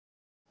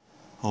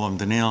Hello, I'm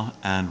Daniel,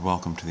 and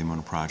welcome to the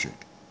Emunah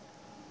Project.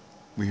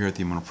 We here at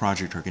the Emunah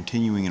Project are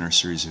continuing in our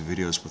series of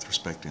videos with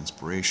respect to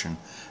inspiration,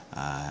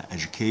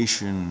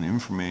 education,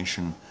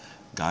 information,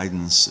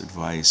 guidance,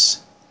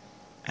 advice,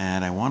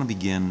 and I want to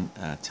begin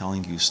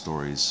telling you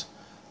stories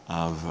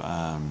of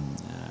Rabbi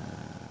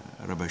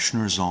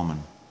Shneur Zalman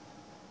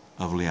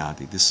of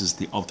Liadi. This is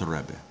the Alter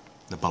Rebbe,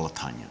 the Baal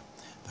HaTanya,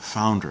 the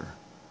founder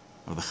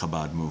of the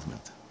Chabad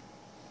movement.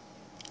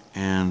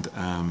 And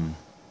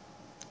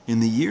in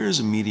the years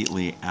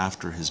immediately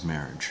after his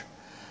marriage,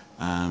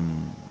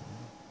 Rabbi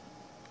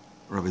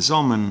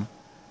Zalman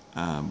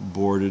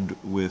boarded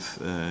with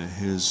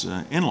his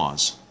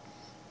in-laws,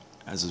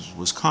 as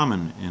was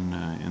common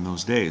in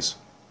those days.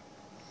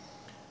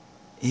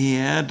 He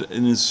had,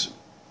 in his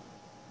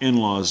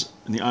in-laws,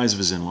 in the eyes of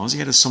his in-laws, he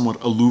had a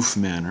somewhat aloof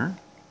manner.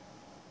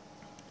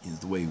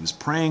 The way he was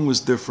praying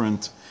was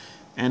different,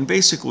 and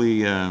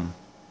basically the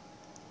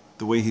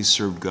way he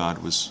served God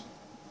was,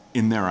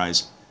 in their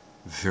eyes,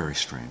 very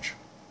strange.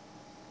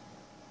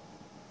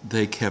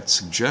 They kept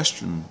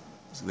suggesting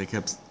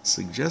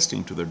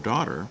to their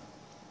daughter,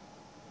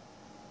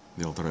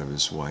 the Alter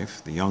Rebbe's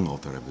wife, the young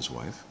Alter Rebbe's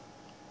wife,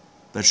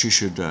 that she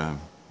should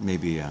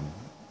maybe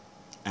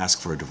ask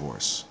for a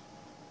divorce.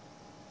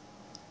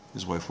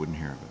 His wife wouldn't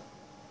hear of it.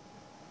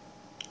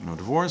 No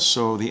divorce,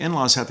 so the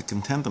in-laws had to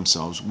content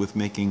themselves with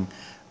making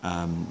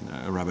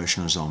Rabbi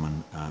Shneur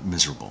Zalman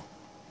miserable.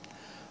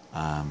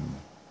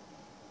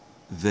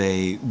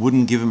 They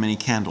wouldn't give him any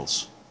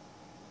candles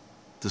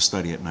to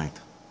study at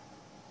night.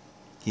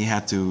 He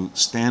had to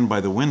stand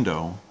by the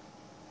window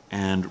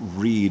and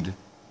read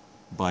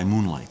by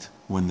moonlight,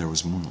 when there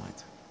was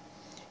moonlight.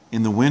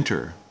 In the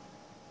winter,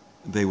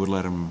 they would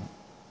let him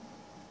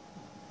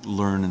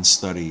learn and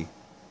study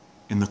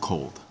in the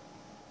cold.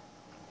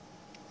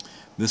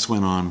 This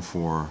went on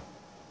for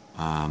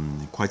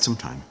quite some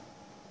time,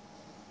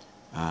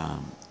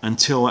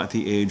 until at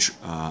the age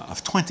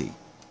of 20,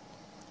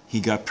 he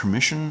got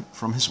permission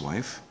from his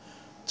wife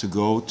to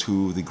go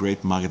to the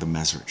great Maggid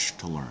Mezrich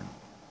to learn.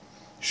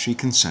 She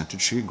consented,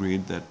 she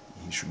agreed that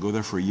he should go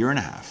there for a year and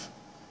a half,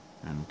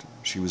 and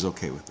she was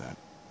okay with that.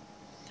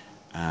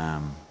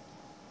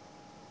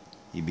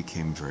 He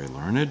became very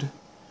learned.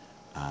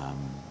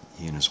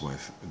 He and his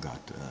wife got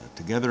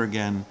together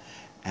again,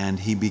 and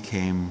he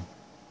became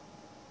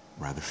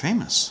rather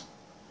famous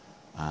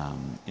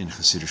in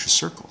Hasidic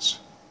circles.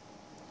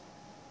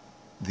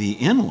 The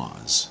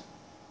in-laws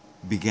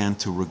began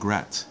to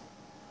regret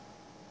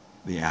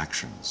the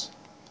actions.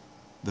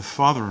 The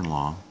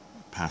father-in-law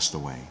passed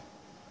away,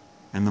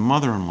 and the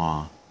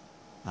mother-in-law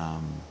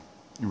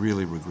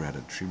really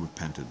regretted. She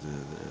repented.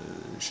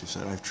 She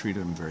said, "I've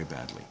treated him very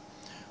badly."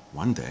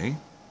 One day,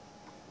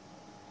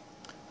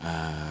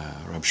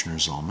 Reb Shneur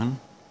Zalman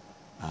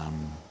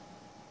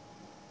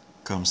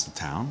comes to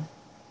town,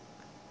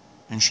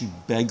 and she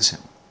begs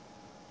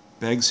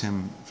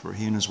him for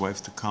he and his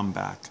wife to come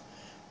back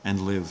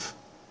and live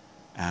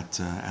at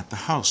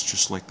the house,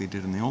 just like they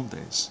did in the old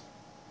days.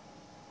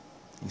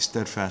 He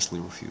steadfastly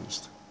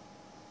refused.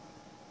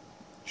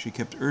 She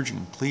kept urging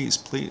him, "Please,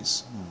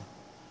 please,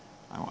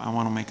 I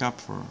want to make up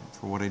for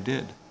what I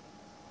did."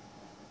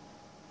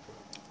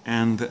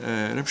 And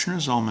Reb Shneur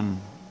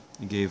Zalman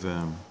gave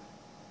an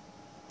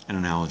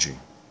analogy.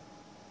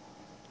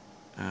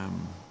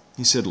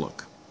 He said,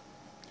 "Look,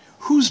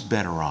 who's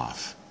better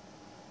off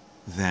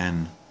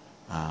than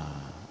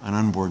an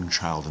unborn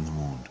child in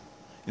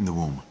the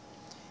womb?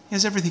 He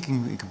has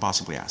everything he could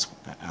possibly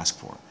ask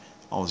for.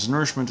 All his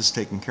nourishment is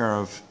taken care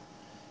of.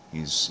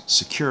 He's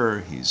secure.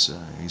 He's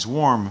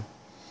warm,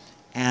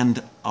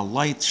 and a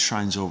light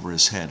shines over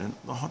his head. And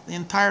the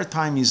entire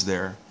time he's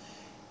there,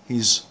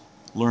 he's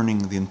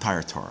learning the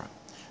entire Torah.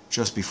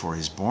 Just before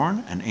he's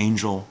born, an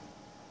angel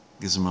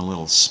gives him a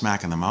little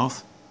smack in the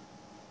mouth.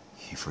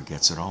 He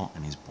forgets it all,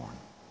 and he's born."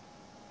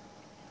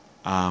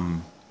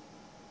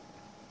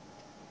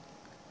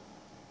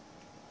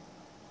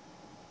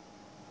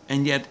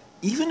 And yet,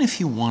 even if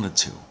he wanted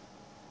to,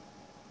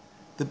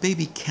 the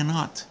baby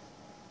cannot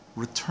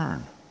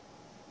return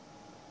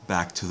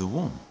back to the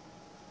womb,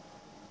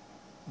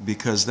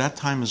 because that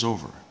time is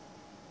over,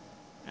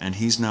 and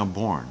he's now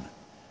born,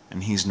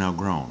 and he's now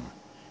grown,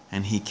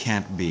 and he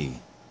can't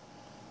be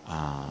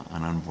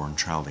an unborn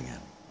child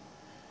again.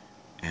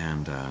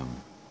 And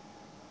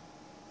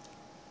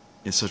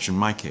it's such in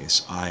my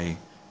case, I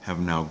have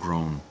now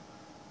grown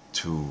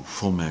to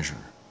full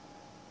measure,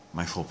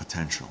 my full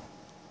potential.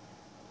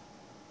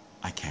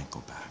 I can't go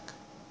back.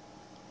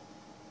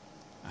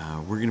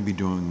 We're going to be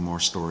doing more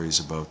stories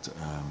about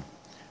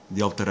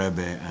the Alter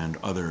Rebbe and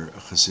other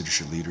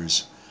Hasidic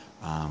leaders.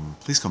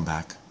 Please come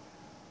back.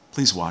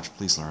 Please watch.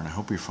 Please learn. I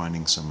hope you're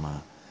finding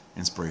some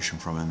inspiration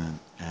from him.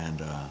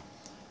 And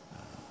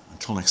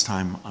until next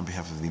time, on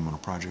behalf of the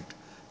Emunah Project,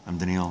 I'm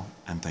Daniel,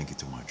 and thank you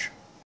too much.